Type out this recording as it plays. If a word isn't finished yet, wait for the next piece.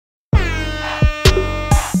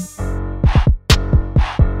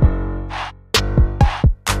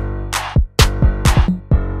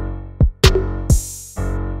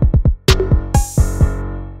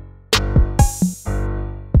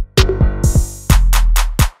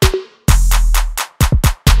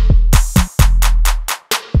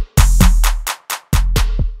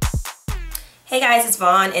guys, it's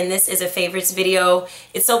Vaughn, and this is a favorites video.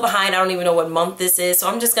 It's so behind, I don't even know what month this is, so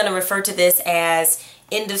I'm just going to refer to this as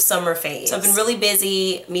end of summer phase. So I've been really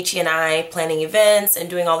busy, Michi and I, planning events and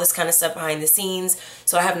doing all this kind of stuff behind the scenes,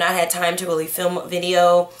 so I have not had time to really film a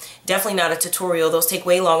video. Definitely not a tutorial. Those take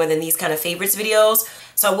way longer than these kind of favorites videos.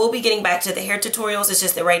 So I will be getting back to the hair tutorials. It's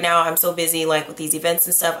just that right now I'm so busy like with these events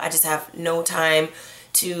and stuff, I just have no time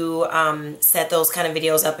to set those kind of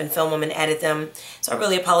videos up and film them and edit them. So I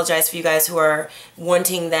really apologize for you guys who are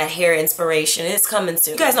wanting that hair inspiration. It's coming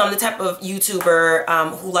soon. You guys know I'm the type of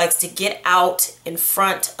YouTuber who likes to get out in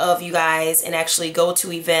front of you guys and actually go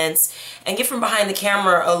to events and get from behind the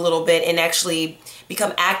camera a little bit and actually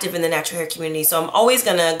become active in the natural hair community. So I'm always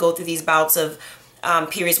gonna go through these bouts of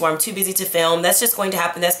periods where I'm too busy to film. That's just going to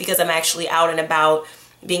happen. That's because I'm actually out and about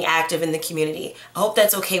being active in the community. I hope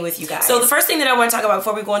that's okay with you guys. So the first thing that I want to talk about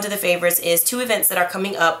before we go into the favorites is two events that are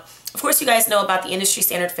coming up. Of course, you guys know about the Industry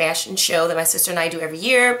Standard Fashion Show that my sister and I do every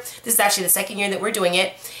year. This is actually the second year that we're doing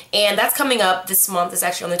it, and that's coming up this month. It's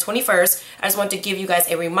actually on the 21st. I just want to give you guys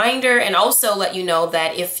a reminder and also let you know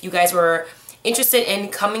that if you guys were interested in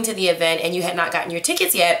coming to the event and you had not gotten your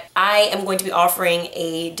tickets yet, I am going to be offering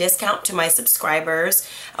a discount to my subscribers.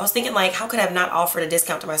 I was thinking like, how could I have not offered a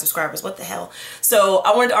discount to my subscribers? What the hell? So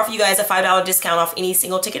I wanted to offer you guys a $5 discount off any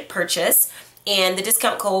single ticket purchase. And the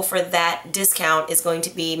discount code for that discount is going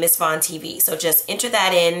to be MsVaughnTV. So just enter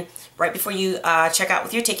that in right before you check out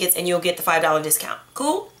with your tickets and you'll get the $5 discount.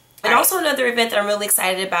 Cool? And also another event that I'm really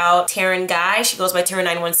excited about, Taryn Guy. She goes by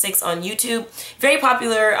Taryn916 on YouTube. Very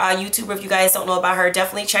popular YouTuber. If you guys don't know about her,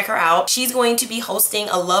 definitely check her out. She's going to be hosting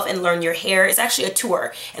a Love and Learn Your Hair. It's actually a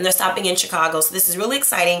tour, and they're stopping in Chicago. So this is really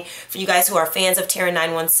exciting for you guys who are fans of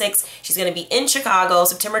Taryn916. She's going to be in Chicago,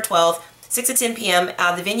 September 12th, 6 to 10 p.m.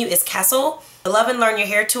 The venue is Castle. The Love and Learn Your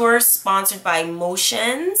Hair Tour, sponsored by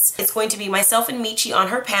Motions. It's going to be myself and Michi on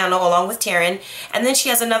her panel along with Taryn. And then she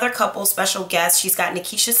has another couple special guests. She's got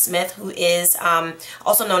Nikisha Smith, who is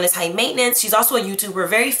also known as High Maintenance. She's also a YouTuber,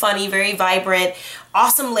 very funny, very vibrant,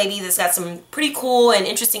 awesome lady that's got some pretty cool and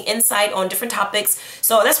interesting insight on different topics.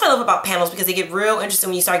 So that's what I love about panels, because they get real interesting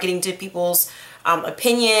when you start getting to people's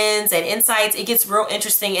opinions and insights. It gets real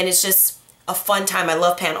interesting and it's just a fun time. I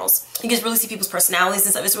love panels. You can really see people's personalities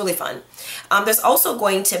and stuff. It's really fun. There's also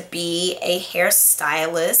going to be a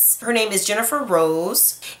hairstylist. Her name is Jennifer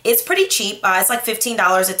Rose. It's pretty cheap. It's like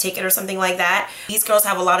 $15 a ticket or something like that. These girls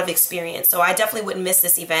have a lot of experience, so I definitely wouldn't miss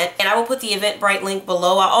this event. And I will put the Eventbrite link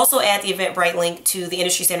below. I'll also add the Eventbrite link to the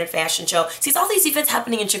Industry Standard Fashion Show. See, it's all these events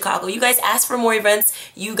happening in Chicago. You guys asked for more events,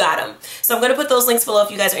 you got them. So I'm going to put those links below if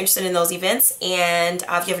you guys are interested in those events. And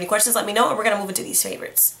if you have any questions, let me know, and we're going to move into these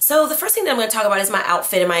favorites. So the first thing that I'm going to talk about is my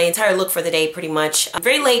outfit and my entire look for the day, pretty much. I'm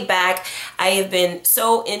very laid back. I have been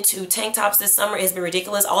so into tank tops this summer. It's been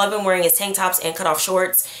ridiculous. All I've been wearing is tank tops and cut off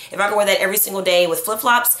shorts. If I could wear that every single day with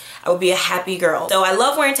flip-flops, I would be a happy girl. So I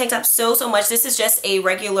love wearing tank tops so much. This is just a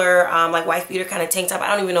regular like wife beater kind of tank top. I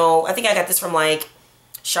don't even know. I think I got this from like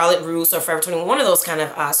Charlotte Russe or Forever 21, one of those kind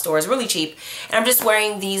of stores, really cheap. And I'm just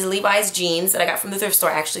wearing these Levi's jeans that I got from the thrift store.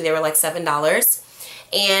 Actually, they were like $7.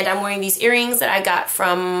 And I'm wearing these earrings that I got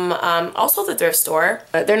from also the thrift store.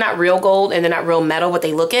 They're not real gold and they're not real metal, but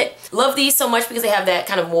they look it. Love these so much because they have that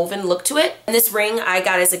kind of woven look to it. And this ring I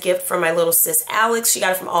got as a gift from my little sis Alex. She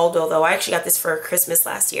got it from Aldo though. I actually got this for Christmas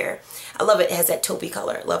last year. I love it. It has that taupey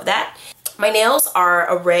color. Love that. My nails are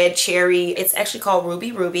a red cherry. It's actually called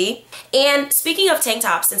Ruby Ruby. And speaking of tank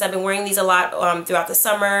tops, since I've been wearing these a lot throughout the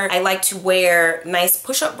summer, I like to wear nice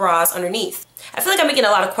push-up bras underneath. I feel like I'm getting a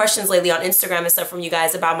lot of questions lately on Instagram and stuff from you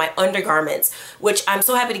guys about my undergarments, which I'm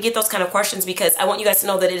so happy to get those kind of questions because I want you guys to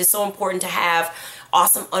know that it is so important to have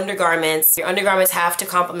awesome undergarments. Your undergarments have to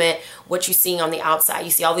complement what you're seeing on the outside.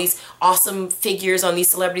 You see all these awesome figures on these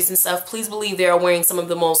celebrities and stuff. Please believe they are wearing some of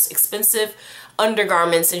the most expensive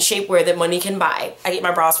undergarments and shapewear that money can buy. I get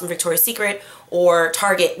my bras from Victoria's Secret or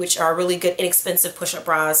Target, which are really good inexpensive push-up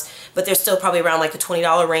bras, but they're still probably around like the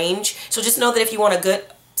 $20 range. So just know that if you want a good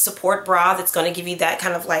support bra that's going to give you that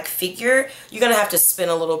kind of like figure, you're going to have to spend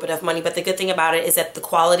a little bit of money. But the good thing about it is that the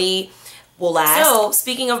quality will last. So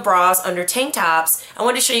speaking of bras under tank tops, I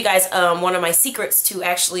wanted to show you guys one of my secrets to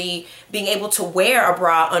actually being able to wear a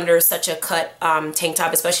bra under such a cut tank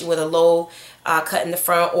top, especially with a low cut in the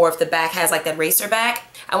front, or if the back has like that racer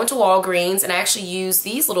back. I went to Walgreens and I actually used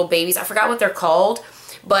these little babies. I forgot what they're called,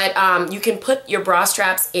 but you can put your bra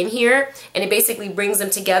straps in here and it basically brings them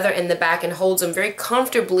together in the back and holds them very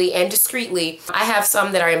comfortably and discreetly. I have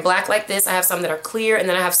some that are in black like this, I have some that are clear, and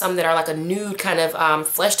then I have some that are like a nude kind of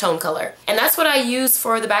flesh tone color. And that's what I use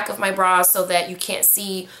for the back of my bras so that you can't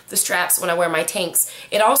see the straps when I wear my tanks.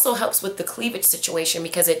 It also helps with the cleavage situation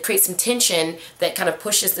because it creates some tension that kind of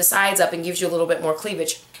pushes the sides up and gives you a little bit more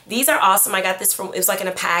cleavage. These are awesome. I got this from, it was like in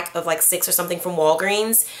a pack of like 6 or something from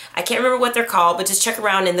Walgreens. I can't remember what they're called, but just check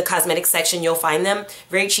around in the cosmetics section, you'll find them.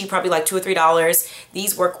 Very cheap, probably like $2 or $3.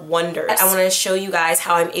 These work wonders. I want to show you guys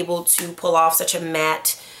how I'm able to pull off such a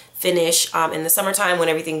matte finish in the summertime when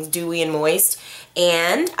everything's dewy and moist.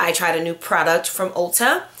 And I tried a new product from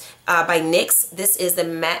Ulta by NYX. This is the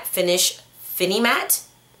Matte Finish Finny Matte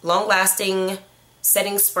Long Lasting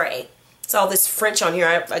Setting Spray. It's all this French on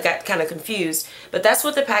here. I got kind of confused, but that's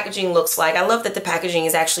what the packaging looks like. I love that the packaging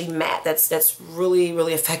is actually matte. That's really,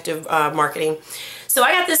 really effective marketing. So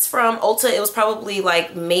I got this from Ulta. It was probably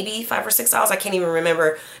like maybe $5 or $6. I can't even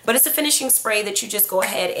remember, but it's a finishing spray that you just go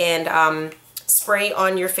ahead and spray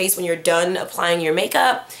on your face when you're done applying your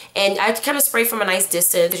makeup. And I kind of spray from a nice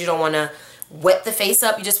distance because you don't want to wet the face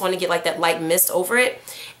up. You just want to get like that light mist over it,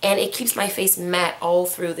 and it keeps my face matte all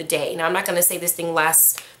through the day. Now I'm not going to say this thing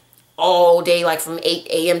lasts all day, like from 8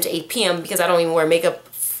 a.m. to 8 p.m. because I don't even wear makeup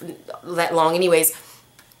that long anyways.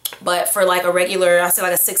 But for like a regular, I say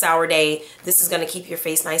like a 6-hour day, this is going to keep your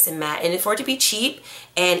face nice and matte. And for it to be cheap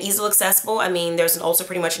and easily accessible, I mean, there's an Ulta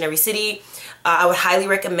pretty much in every city. I would highly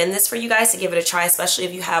recommend this for you guys to give it a try, especially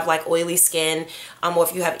if you have like oily skin or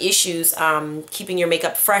if you have issues keeping your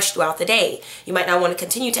makeup fresh throughout the day. You might not want to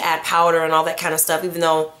continue to add powder and all that kind of stuff, even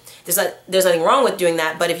though there's nothing wrong with doing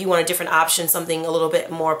that. But if you want a different option, something a little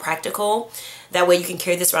bit more practical, that way you can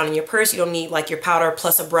carry this around in your purse. You don't need like your powder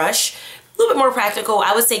plus a brush. A little bit more practical.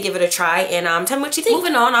 I would say give it a try, and tell me what you think.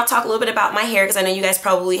 Moving on, I'll talk a little bit about my hair because I know you guys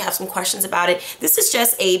probably have some questions about it. This is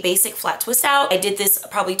just a basic flat twist out. I did this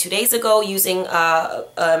probably 2 days ago using a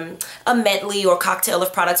medley or cocktail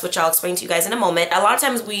of products, which I'll explain to you guys in a moment. A lot of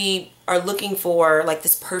times we are looking for like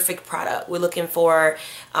this perfect product. We're looking for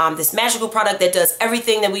this magical product that does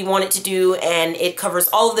everything that we want it to do, and it covers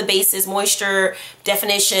all of the bases: moisture,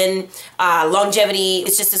 definition, longevity.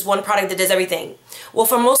 It's just this one product that does everything. Well,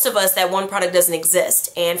 for most of us, that one product doesn't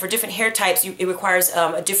exist, and for different hair types, it requires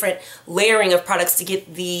a different layering of products to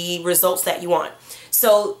get the results that you want.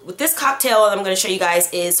 So with this cocktail that I'm going to show you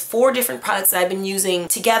guys is 4 different products that I've been using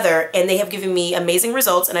together, and they have given me amazing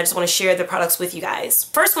results, and I just want to share the products with you guys.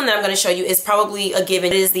 First one that I'm going to show you is probably a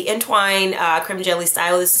given. It is the Entwine Creme Jelly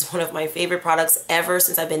Styler. This is one of my favorite products ever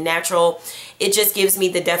since I've been natural. It just gives me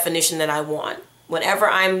the definition that I want. Whenever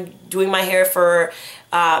I'm doing my hair for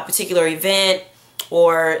a particular event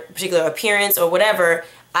or particular appearance or whatever,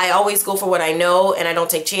 I always go for what I know and I don't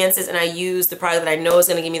take chances, and I use the product that I know is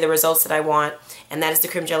going to give me the results that I want, and that is the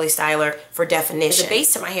Creme Jelly Styler for definition. The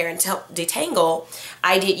base to my hair and to help detangle,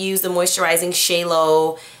 I did use the moisturizing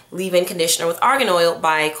Shalo leave-in conditioner with argan oil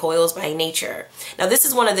by Coils by Nature. Now this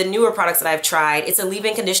is one of the newer products that I've tried. It's a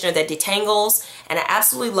leave-in conditioner that detangles, and I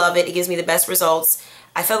absolutely love it. It gives me the best results.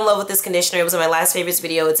 I fell in love with this conditioner. It was in my last favorites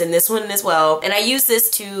video. It's in this one as well. And I use this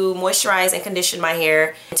to moisturize and condition my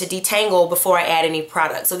hair and to detangle before I add any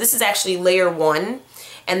product. So this is actually layer 1.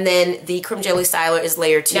 And then the Creme Jelly Styler is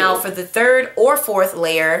layer 2. Now for the 3rd or 4th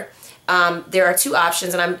layer, there are 2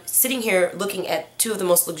 options. And I'm sitting here looking at 2 of the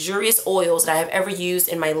most luxurious oils that I have ever used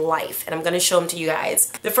in my life. And I'm going to show them to you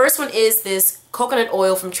guys. The first one is this coconut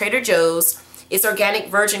oil from Trader Joe's. It's organic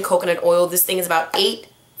virgin coconut oil. This thing is about $7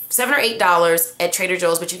 or $8 at Trader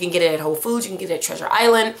Joe's, but you can get it at Whole Foods, you can get it at Treasure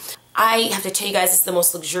Island. I have to tell you guys, it's the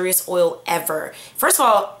most luxurious oil ever. First of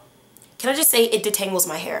all, can I just say it detangles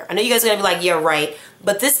my hair? I know you guys are gonna be like, yeah, right,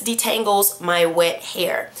 but this detangles my wet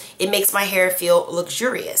hair. It makes my hair feel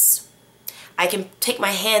luxurious. I can take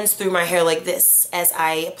my hands through my hair like this as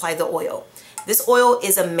I apply the oil. This oil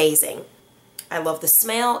is amazing. I love the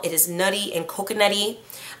smell. It is nutty and coconutty.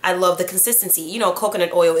 I love the consistency. You know,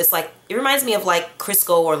 coconut oil is like, it reminds me of like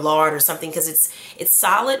Crisco or lard or something, because it's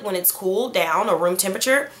solid when it's cooled down or room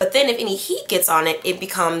temperature. But then if any heat gets on it, it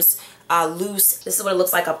becomes loose. This is what it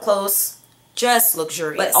looks like up close. Just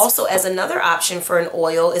luxurious. But also as another option for an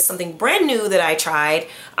oil is something brand new that I tried.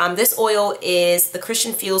 This oil is the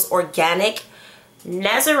Christian Fields Organic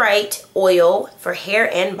Nazarite Oil for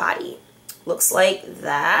hair and body. Looks like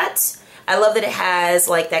that. I love that it has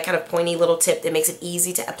like that kind of pointy little tip that makes it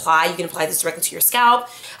easy to apply. You can apply this directly to your scalp.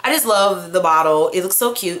 I just love the bottle. It looks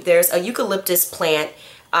so cute. There's a eucalyptus plant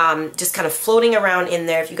just kind of floating around in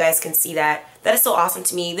there, if you guys can see that. That is so awesome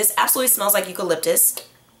to me. This absolutely smells like eucalyptus.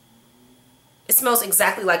 It smells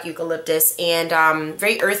exactly like eucalyptus and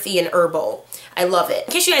very earthy and herbal. I love it.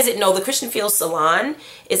 In case you guys didn't know, the Christian Fields Salon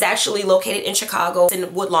is actually located in Chicago,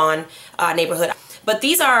 in Woodlawn neighborhood. But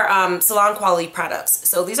these are salon quality products.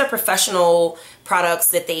 So these are professional products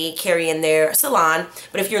that they carry in their salon.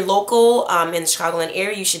 But if you're local in the Chicagoland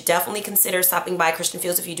area, you should definitely consider stopping by Christian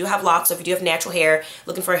Fields. If you do have locks or if you do have natural hair,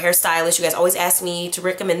 looking for a hairstylist, you guys always ask me to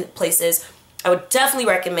recommend places. I would definitely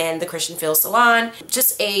recommend the Christian Fields Salon.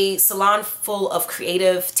 Just a salon full of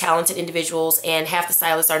creative, talented individuals, and half the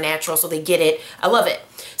stylists are natural, so they get it. I love it.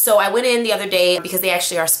 So I went in the other day because they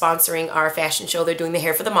actually are sponsoring our fashion show. They're doing the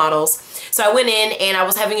hair for the models. So I went in and I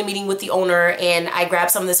was having a meeting with the owner and I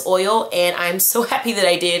grabbed some of this oil and I'm so happy that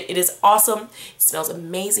I did. It is awesome. It smells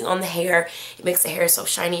amazing on the hair. It makes the hair so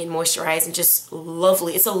shiny and moisturized and just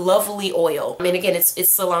lovely. It's a lovely oil. I mean, again, it's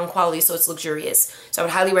salon quality, so it's luxurious. So I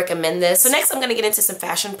would highly recommend this. So next I'm going to get into some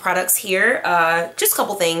fashion products here. Just a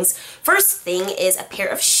couple things. First thing is a pair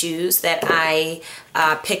of shoes that I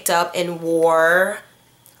picked up and wore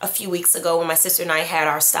a few weeks ago when my sister and I had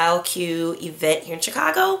our Style Q event here in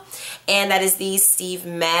Chicago, and that is these Steve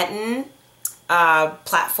Madden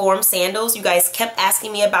platform sandals. You guys kept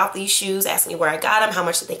asking me about these shoes, asking me where I got them, how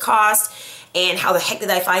much did they cost, and how the heck did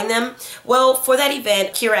I find them. Well, for that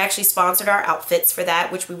event, Kira actually sponsored our outfits for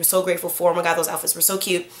that, which we were so grateful for. Oh my god, those outfits were so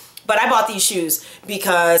cute. But I bought these shoes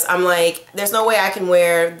because I'm like, there's no way I can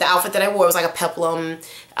wear the outfit that I wore. It was like a peplum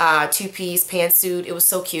two-piece pantsuit. It was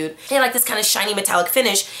so cute. They had like this kind of shiny metallic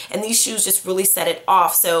finish, and these shoes just really set it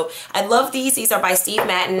off. So I love these. These are by Steve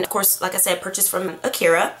Madden. Of course, like I said, purchased from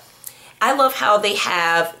Akira. I love how they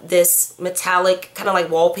have this metallic kind of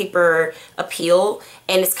like wallpaper appeal,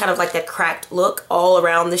 and it's kind of like that cracked look all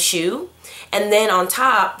around the shoe. And then on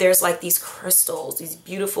top, there's like these crystals, these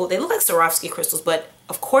beautiful, they look like Swarovski crystals, but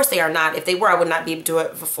of course they are not. If they were, I would not be able to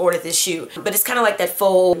afford this shoe. But it's kind of like that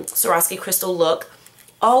faux Swarovski crystal look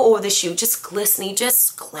all over the shoe, just glistening,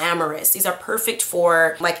 just glamorous. These are perfect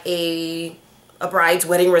for like a bride's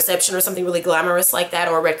wedding reception or something really glamorous like that,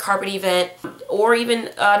 or a red carpet event, or even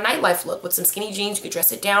a nightlife look with some skinny jeans. You could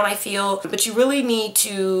dress it down, I feel. But you really need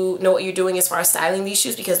to know what you're doing as far as styling these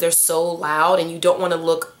shoes because they're so loud and you don't want to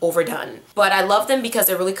look overdone. But I love them because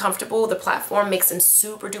they're really comfortable. The platform makes them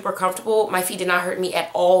super duper comfortable. My feet did not hurt me at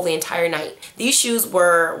all the entire night. These shoes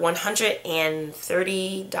were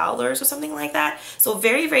 $130 or something like that. So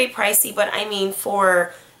very, very pricey, but I mean,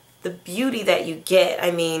 for the beauty that you get, I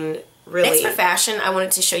mean, really. Next for fashion, I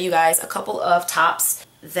wanted to show you guys a couple of tops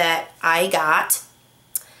that I got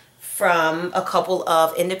from a couple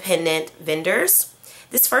of independent vendors.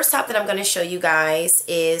 This first top that I'm going to show you guys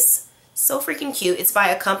is so freaking cute. It's by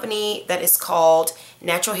a company that is called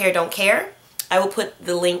Natural Hair Don't Care. I will put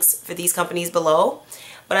the links for these companies below.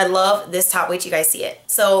 But I love this top. Wait till you guys see it.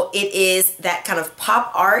 So it is that kind of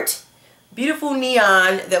pop art, beautiful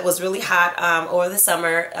neon that was really hot over the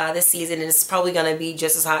summer this season, and it's probably going to be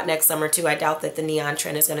just as hot next summer too. I doubt that the neon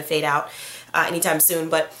trend is going to fade out anytime soon,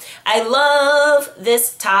 but I love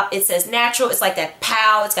this top. It says natural. It's like that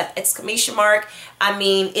pow. It's got the exclamation mark. I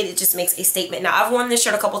mean, it just makes a statement. Now, I've worn this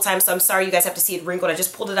shirt a couple times, so I'm sorry you guys have to see it wrinkled. I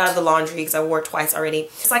just pulled it out of the laundry because I wore it twice already.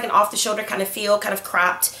 It's like an off-the-shoulder kind of feel, kind of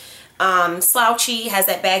cropped, slouchy, has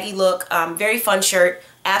that baggy look. Very fun shirt.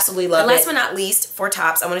 Absolutely love it. And last but not least, for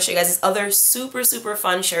tops, I want to show you guys this other super, super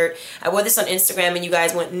fun shirt. I wore this on Instagram and you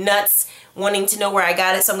guys went nuts wanting to know where I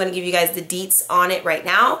got it, so I'm going to give you guys the deets on it right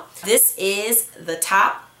now. This is the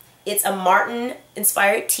top. It's a Martin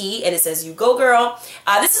inspired tee and it says "You Go Girl."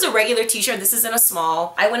 This is a regular t-shirt. This isn't a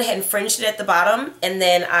small. I went ahead and fringed it at the bottom, and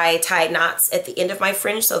then I tied knots at the end of my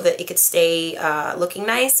fringe so that it could stay looking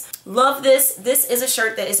nice. Love this. This is a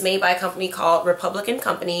shirt that is made by a company called Republican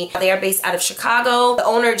Company. They are based out of Chicago. The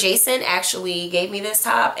owner, Jason, actually gave me this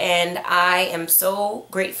top and I am so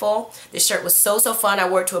grateful. This shirt was so fun. I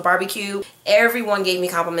wore it to a barbecue. Everyone gave me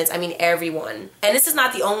compliments. I mean, everyone. And this is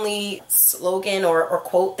not the only slogan or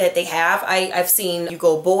quote that they have. I've seen "You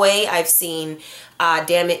Go Boy." I've seen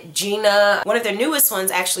 "Damn It Gina." One of their newest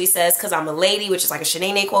ones actually says "Cause I'm a Lady," which is like a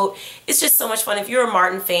Shanae quote. It's just so much fun. If you're a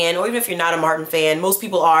Martin fan, or even if you're not a Martin fan, most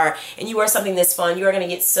people are, and you wear something this fun, you are going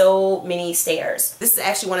to get so many stares. This is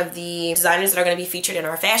actually one of the designers that are going to be featured in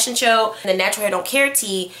our fashion show. And the Natural Hair Don't Care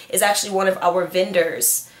tee is actually one of our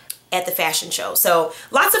vendors at the fashion show. So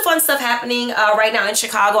lots of fun stuff happening right now in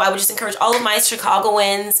Chicago. I would just encourage all of my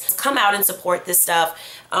Chicagoans, come out and support this stuff.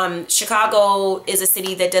 Chicago is a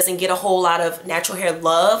city that doesn't get a whole lot of natural hair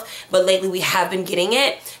love, but lately we have been getting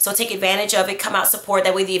it. So take advantage of it, come out, support.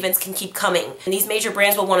 That way the events can keep coming. And these major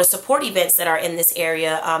brands will want to support events that are in this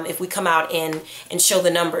area if we come out and show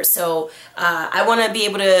the numbers. So I want to be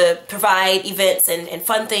able to provide events and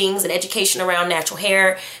fun things and education around natural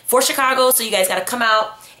hair for Chicago. So you guys got to come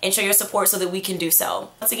out and show your support so that we can do so.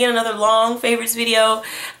 Once again, another long favorites video,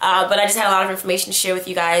 but I just had a lot of information to share with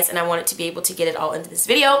you guys, and I wanted to be able to get it all into this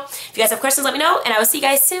video. If you guys have questions, let me know, and I will see you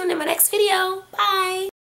guys soon in my next video. Bye!